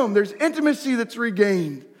freedom. There's intimacy that's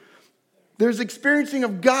regained. There's experiencing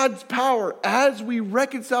of God's power. As we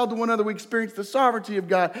reconcile to one another, we experience the sovereignty of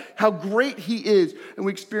God, how great he is, and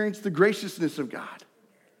we experience the graciousness of God.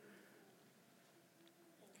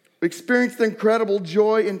 We experience the incredible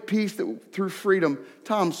joy and peace that through freedom.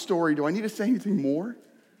 Tom's story, do I need to say anything more?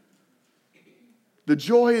 The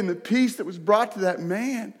joy and the peace that was brought to that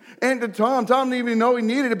man and to Tom. Tom didn't even know he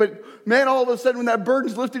needed it, but man, all of a sudden when that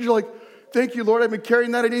burden's lifted, you're like, thank you, Lord, I've been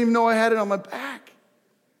carrying that. I didn't even know I had it on my back.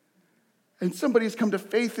 And somebody has come to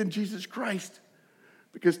faith in Jesus Christ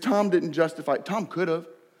because Tom didn't justify it. Tom could have.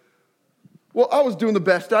 Well, I was doing the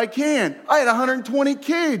best I can. I had 120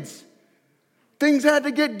 kids. Things had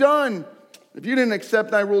to get done. If you didn't accept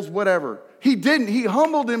my rules, whatever. He didn't. He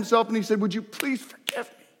humbled himself and he said, would you please forgive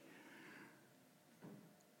me?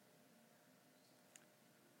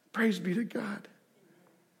 Praise be to God.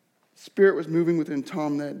 Spirit was moving within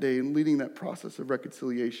Tom that day and leading that process of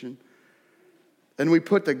reconciliation. And we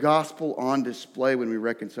put the gospel on display when we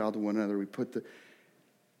reconcile to one another. We put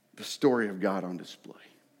the story of God on display.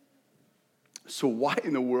 So why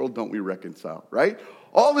in the world don't we reconcile, right?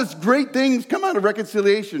 All these great things come out of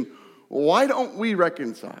reconciliation. Why don't we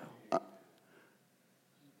reconcile?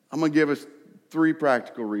 I'm going to give us 3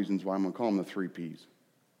 practical reasons why. I'm going to call them the 3 Ps.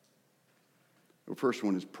 The first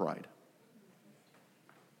one is pride.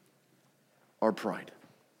 Our pride.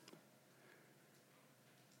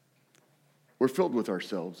 We're filled with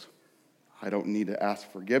ourselves. I don't need to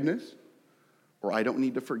ask forgiveness, or I don't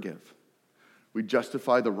need to forgive. We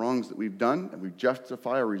justify the wrongs that we've done, and we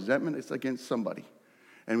justify our resentment. It's against somebody.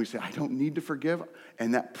 And we say, I don't need to forgive,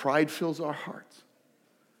 and that pride fills our hearts.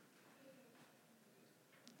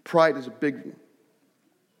 Pride is a big one.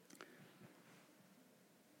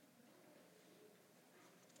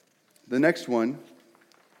 The next one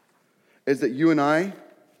is that you and I,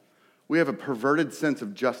 we have a perverted sense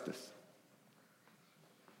of justice.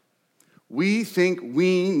 We think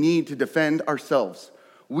we need to defend ourselves.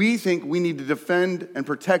 We think we need to defend and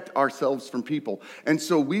protect ourselves from people. And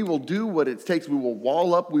so we will do what it takes. We will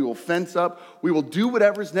wall up. We will fence up. We will do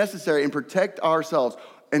whatever is necessary and protect ourselves.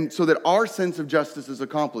 And so that our sense of justice is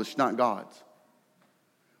accomplished, not God's.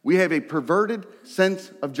 We have a perverted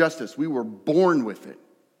sense of justice. We were born with it.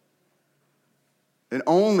 And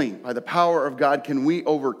only by the power of God can we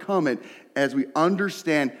overcome it as we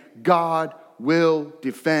understand God will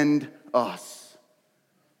defend us.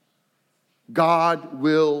 God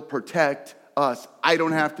will protect us. I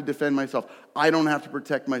don't have to defend myself. I don't have to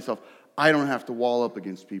protect myself. I don't have to wall up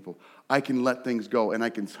against people. I can let things go and I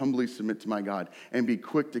can humbly submit to my God and be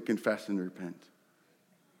quick to confess and repent.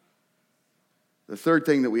 The third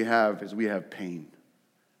thing that we have is we have pain.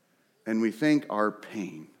 And we think our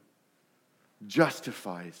pain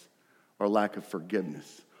justifies our lack of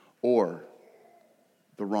forgiveness or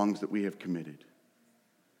the wrongs that we have committed.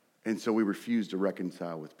 And so we refuse to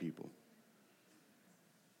reconcile with people.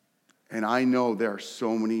 And I know there are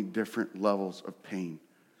so many different levels of pain.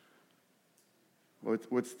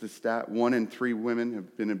 What's the stat? 1 in 3 women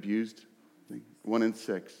have been abused. 1 in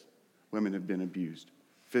 6 women have been abused.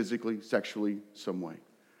 Physically, sexually, some way.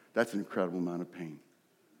 That's an incredible amount of pain.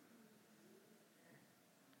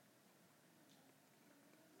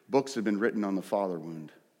 Books have been written on the father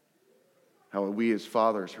wound. How we as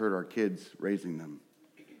fathers hurt our kids raising them.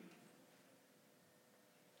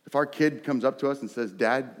 If our kid comes up to us and says,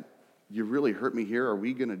 Dad, you really hurt me here, are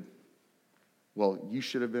we going to, well, you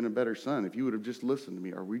should have been a better son. If you would have just listened to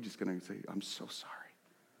me, are we just going to say, I'm so sorry?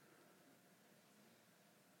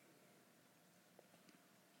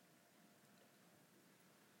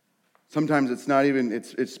 Sometimes it's not even,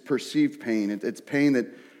 it's perceived pain. It's pain that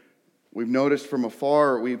we've noticed from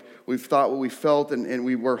afar. We've thought what we felt, and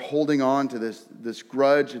we were holding on to this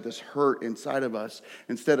grudge, this hurt inside of us,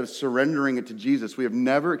 instead of surrendering it to Jesus. We have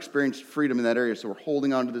never experienced freedom in that area, so we're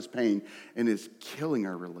holding on to this pain, and it's killing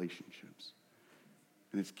our relationships.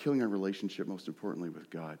 And it's killing our relationship, most importantly, with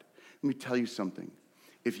God. Let me tell you something.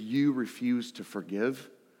 If you refuse to forgive,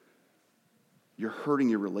 you're hurting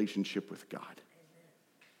your relationship with God.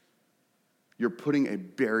 You're putting a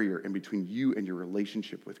barrier in between you and your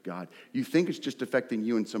relationship with God. You think it's just affecting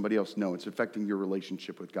you and somebody else. No, it's affecting your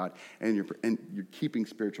relationship with God, and you're keeping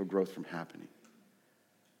spiritual growth from happening.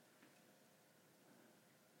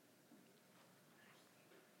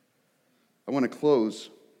 I want to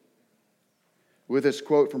close with this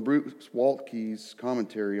quote from Bruce Waltke's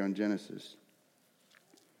commentary on Genesis.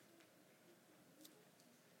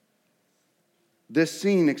 This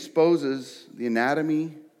scene exposes the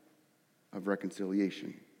anatomy of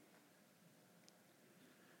reconciliation.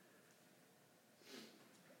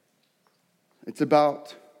 It's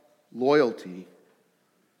about loyalty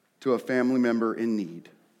to a family member in need,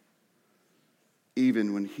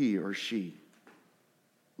 even when he or she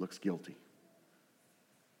looks guilty.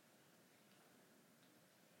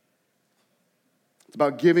 It's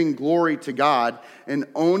about giving glory to God and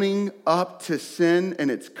owning up to sin and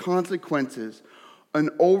its consequences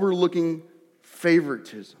and overlooking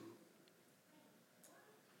favoritism.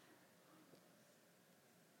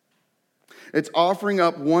 It's offering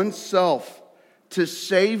up oneself to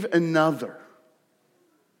save another.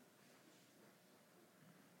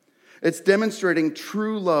 It's demonstrating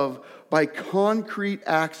true love by concrete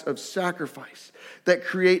acts of sacrifice that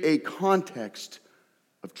create a context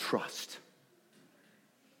of trust.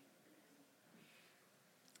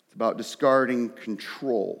 It's about discarding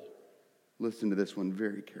control. Listen to this one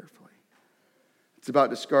very carefully. It's about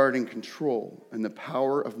discarding control and the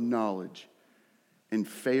power of knowledge in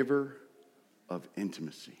favor of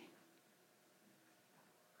intimacy.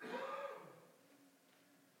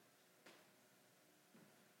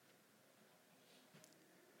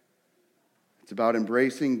 It's about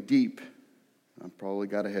embracing deep. I've probably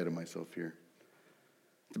got ahead of myself here.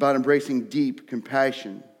 It's about embracing deep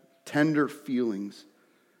compassion, tender feelings,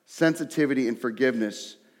 sensitivity and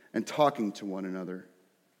forgiveness, and talking to one another.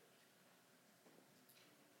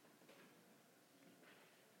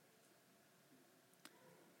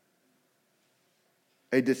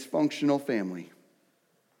 A dysfunctional family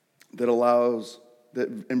that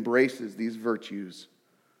embraces these virtues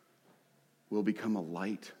will become a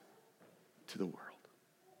light to the world.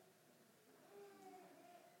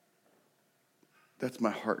 That's my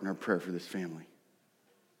heart and our prayer for this family.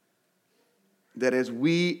 That as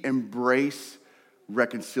we embrace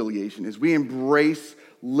reconciliation, as we embrace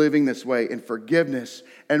living this way in forgiveness,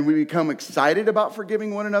 and we become excited about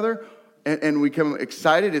forgiving one another, and we become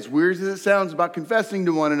excited, as weird as it sounds, about confessing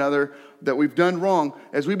to one another that we've done wrong,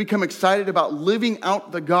 as we become excited about living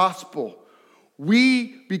out the gospel,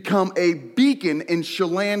 we become a beacon in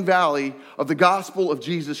Chelan Valley of the gospel of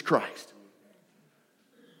Jesus Christ.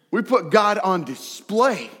 We put God on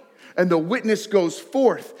display, and the witness goes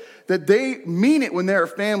forth that they mean it when they're a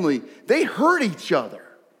family. They hurt each other,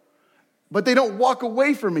 but they don't walk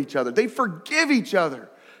away from each other. They forgive each other.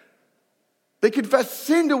 They confess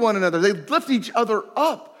sin to one another. They lift each other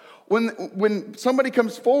up. When somebody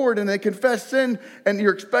comes forward and they confess sin and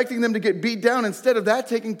you're expecting them to get beat down, instead of that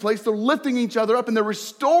taking place, they're lifting each other up and they're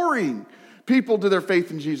restoring people to their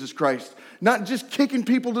faith in Jesus Christ, not just kicking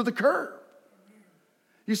people to the curb.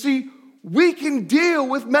 You see, we can deal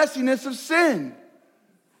with messiness of sin.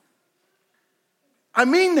 I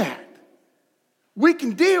mean that. We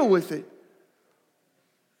can deal with it.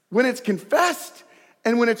 When it's confessed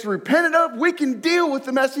and when it's repented of, we can deal with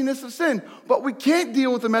the messiness of sin. But we can't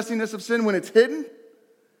deal with the messiness of sin when it's hidden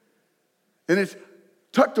and it's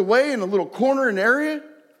tucked away in a little corner and area.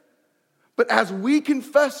 But as we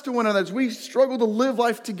confess to one another, as we struggle to live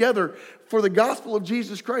life together for the gospel of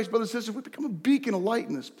Jesus Christ, brothers and sisters, we become a beacon of light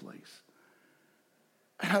in this place.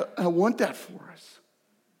 I want that for us.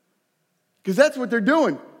 Because that's what they're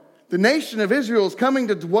doing. The nation of Israel is coming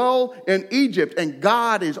to dwell in Egypt, and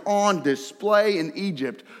God is on display in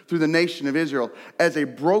Egypt through the nation of Israel as a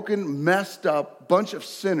broken, messed up bunch of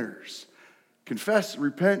sinners. Confess,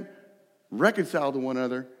 repent, reconcile to one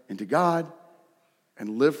another and to God,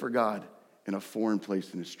 and live for God in a foreign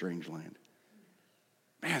place in a strange land.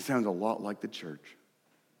 Man, it sounds a lot like the church,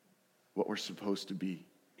 what we're supposed to be.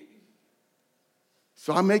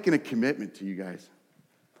 So I'm making a commitment to you guys.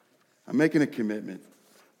 I'm making a commitment.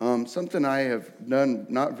 Something I have done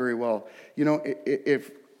not very well. You know, if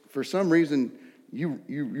for some reason you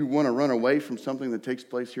want to run away from something that takes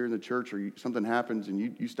place here in the church, or something happens and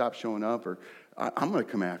you stop showing up, or I'm going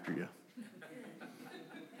to come after you.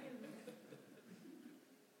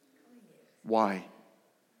 Why?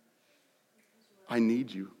 I need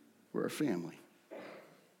you. We're a family.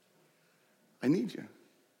 I need you.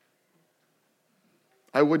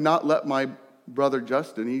 I would not let my brother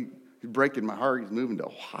Justin, he's breaking my heart. He's moving to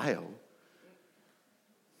Ohio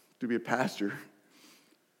to be a pastor.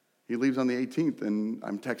 He leaves on the 18th, and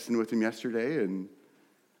I'm texting with him yesterday, and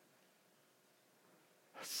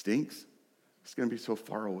it stinks. It's going to be so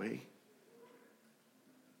far away.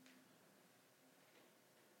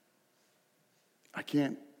 I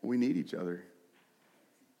can't. We need each other.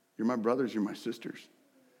 You're my brothers. You're my sisters.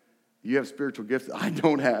 You have spiritual gifts that I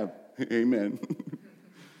don't have. Amen.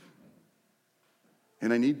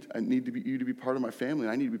 And I need you to be part of my family.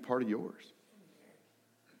 And I need to be part of yours.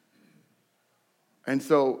 And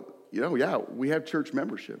so, we have church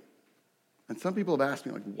membership. And some people have asked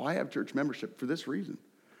me, like, why have church membership? For this reason.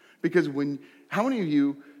 Because how many of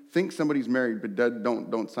you think somebody's married but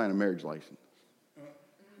don't sign a marriage license?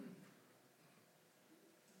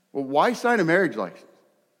 Well, why sign a marriage license?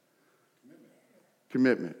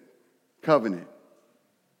 Commitment. Covenant.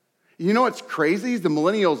 You know what's crazy is the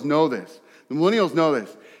millennials know this. The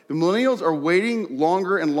millennials are waiting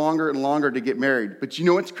longer and longer and longer to get married. But you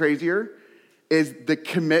know what's crazier? Is the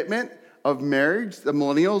commitment of marriage, the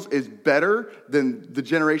millennials, is better than the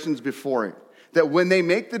generations before it. that when they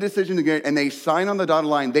make the decision to get and they sign on the dotted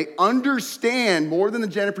line, they understand more than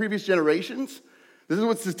the previous generations. This is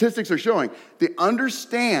what statistics are showing. They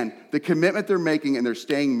understand the commitment they're making and they're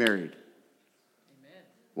staying married. Amen.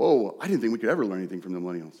 Whoa, I didn't think we could ever learn anything from the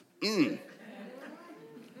millennials.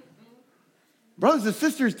 Brothers and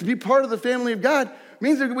sisters, to be part of the family of God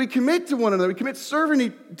means that we commit to one another. We commit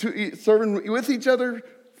serving with each other,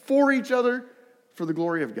 for the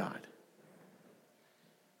glory of God.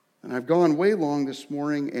 And I've gone way long this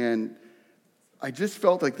morning, and I just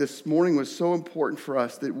felt like this morning was so important for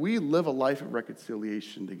us that we live a life of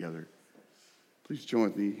reconciliation together. Please join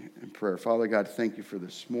with me in prayer. Father God, thank you for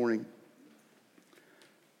this morning.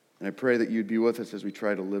 And I pray that you'd be with us as we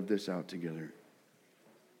try to live this out together.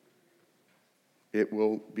 It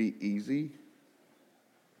will be easy,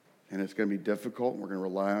 and it's going to be difficult, and we're going to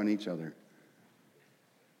rely on each other.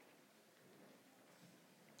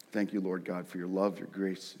 Thank you, Lord God, for your love, your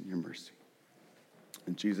grace, and your mercy.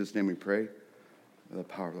 In Jesus' name we pray, by the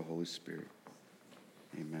power of the Holy Spirit.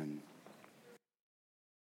 Amen.